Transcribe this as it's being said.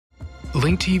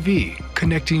Link TV,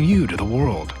 connecting you to the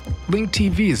world. Link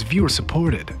TV is viewer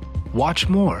supported. Watch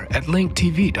more at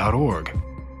linktv.org.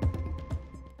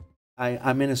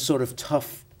 I'm in a sort of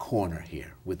tough corner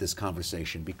here with this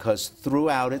conversation because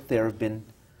throughout it there have been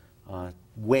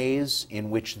ways in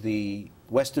which the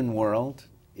Western world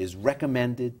is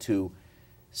recommended to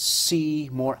see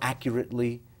more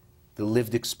accurately the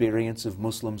lived experience of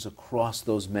Muslims across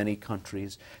those many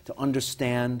countries, to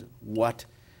understand what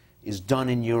is done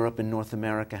in Europe and North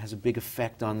America has a big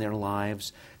effect on their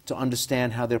lives, to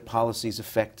understand how their policies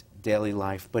affect daily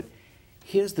life. But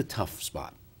here's the tough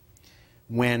spot.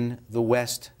 When the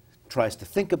West tries to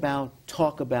think about,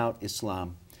 talk about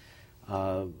Islam,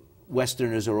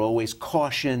 Westerners are always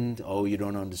cautioned, oh, you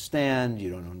don't understand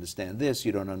this,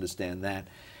 you don't understand that.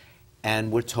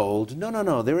 And we're told, no, no,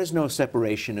 no, there is no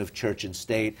separation of church and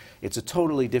state. It's a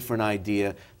totally different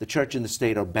idea. The church and the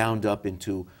state are bound up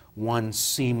into one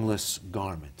seamless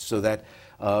garment so that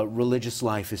religious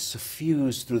life is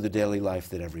suffused through the daily life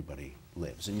that everybody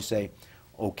lives. And you say,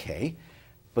 okay,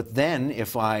 but then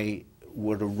if I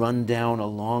were to run down a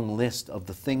long list of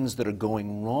the things that are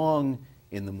going wrong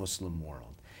in the Muslim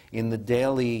world, in the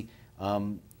daily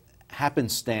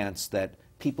happenstance that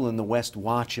people in the West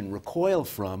watch and recoil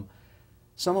from,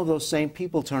 some of those same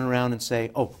people turn around and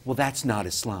say, oh, well, that's not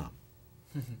Islam.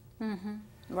 Mm-hmm.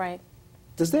 Right.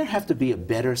 Does there have to be a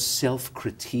better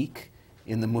self-critique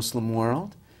in the Muslim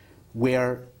world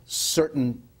where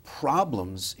certain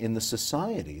problems in the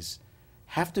societies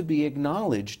have to be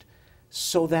acknowledged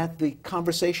so that the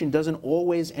conversation doesn't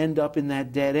always end up in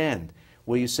that dead end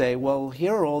where you say, well,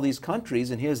 here are all these countries,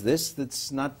 and here's this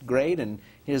that's not great, and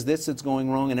here's this that's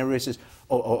going wrong, and everybody says,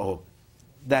 oh,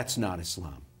 that's not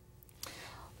Islam.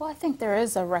 Well, I think there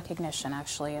is a recognition,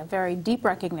 actually, a very deep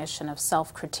recognition of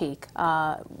self-critique,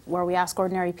 where we ask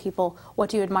ordinary people,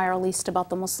 what do you admire least about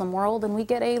the Muslim world? And we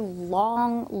get a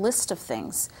long list of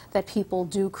things that people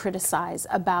do criticize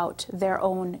about their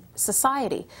own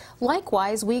society.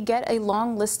 Likewise, we get a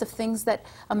long list of things that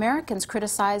Americans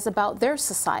criticize about their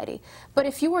society. But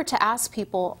if you were to ask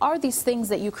people, are these things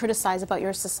that you criticize about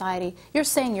your society, you're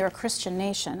saying you're a Christian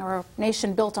nation, or a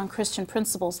nation built on Christian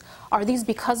principles, are these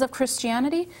because of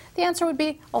Christianity? The answer would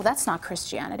be, oh, that's not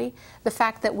Christianity. The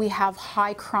fact that we have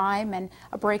high crime and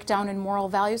a breakdown in moral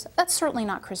values, that's certainly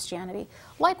not Christianity.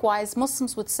 Likewise,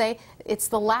 Muslims would say it's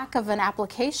the lack of an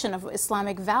application of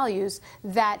Islamic values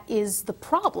that is the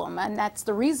problem, and that's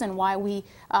the reason why we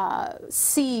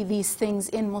see these things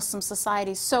in Muslim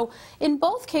societies. So in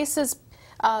both cases,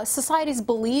 societies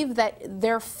believe that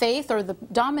their faith, or the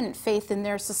dominant faith in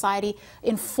their society,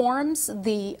 informs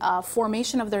the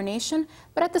formation of their nation,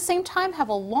 but at the same time have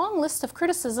a long list of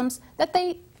criticisms that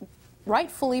they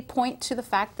rightfully point to the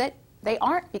fact that they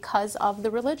aren't because of the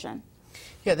religion.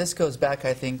 Yeah, this goes back,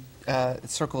 I think, it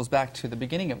circles back to the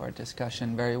beginning of our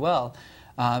discussion very well,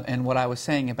 and what I was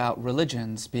saying about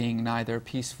religions being neither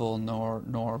peaceful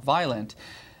nor violent.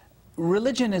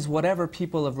 Religion is whatever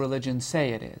people of religion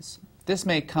say it is. This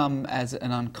may come as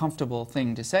an uncomfortable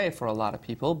thing to say for a lot of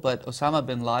people, but Osama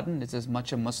bin Laden is as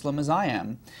much a Muslim as I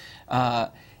am. I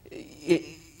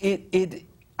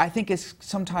think it's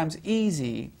sometimes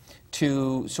easy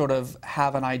to sort of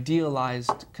have an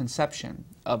idealized conception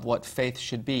of what faith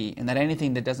should be, and that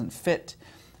anything that doesn't fit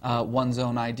one's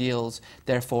own ideals,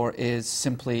 therefore, is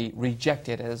simply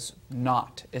rejected as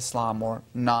not Islam or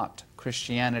not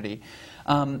Christianity.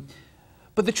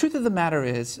 But the truth of the matter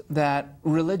is that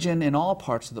religion in all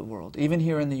parts of the world, even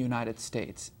here in the United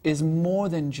States, is more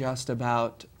than just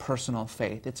about personal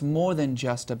faith. It's more than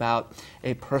just about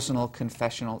a personal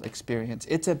confessional experience.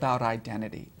 It's about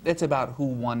identity. It's about who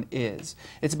one is.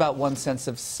 It's about one's sense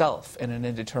of self in an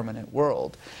indeterminate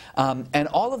world. And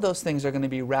all of those things are going to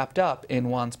be wrapped up in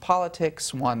one's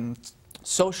politics, one's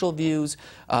social views,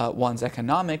 one's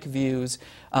economic views,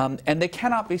 and they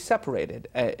cannot be separated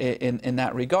in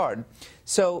that regard.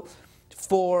 So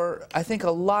for, I think,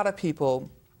 a lot of people,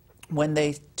 when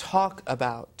they talk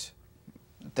about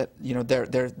that, you know,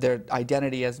 their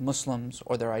identity as Muslims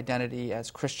or their identity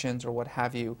as Christians or what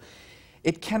have you,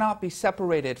 it cannot be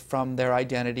separated from their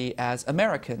identity as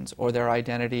Americans or their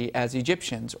identity as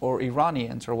Egyptians or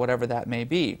Iranians or whatever that may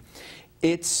be.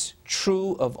 It's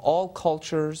true of all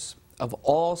cultures, of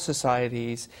all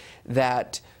societies,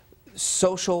 that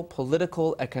social,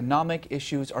 political, economic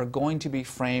issues are going to be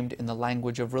framed in the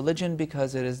language of religion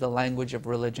because it is the language of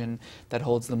religion that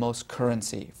holds the most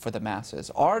currency for the masses.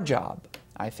 Our job,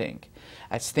 I think,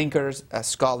 as thinkers, as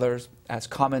scholars, as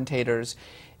commentators,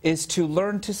 is to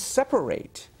learn to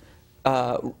separate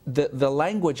the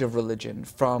language of religion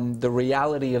from the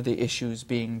reality of the issues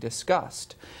being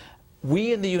discussed.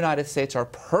 We in the United States are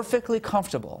perfectly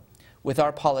comfortable with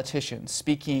our politicians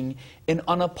speaking in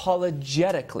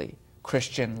unapologetically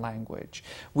Christian language.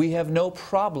 We have no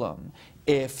problem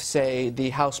if, say,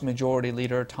 the House Majority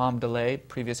Leader, Tom DeLay,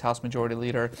 previous House Majority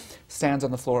Leader, stands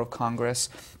on the floor of Congress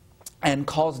and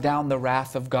calls down the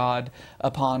wrath of God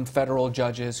upon federal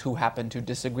judges who happen to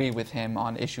disagree with him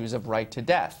on issues of right to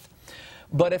death.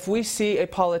 But if we see a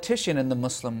politician in the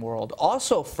Muslim world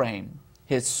also frame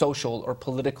his social or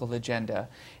political agenda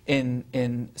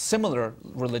in similar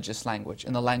religious language,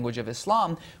 in the language of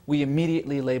Islam, we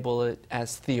immediately label it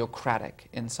as theocratic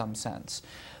in some sense.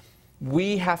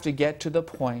 We have to get to the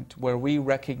point where we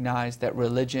recognize that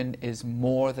religion is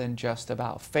more than just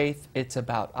about faith, it's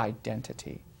about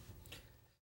identity.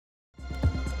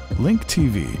 Link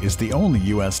TV is the only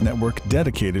U.S. network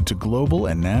dedicated to global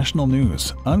and national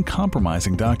news,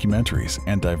 uncompromising documentaries,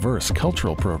 and diverse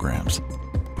cultural programs.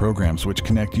 Programs which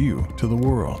connect you to the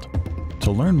world.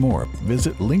 To learn more,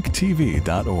 visit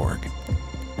linktv.org.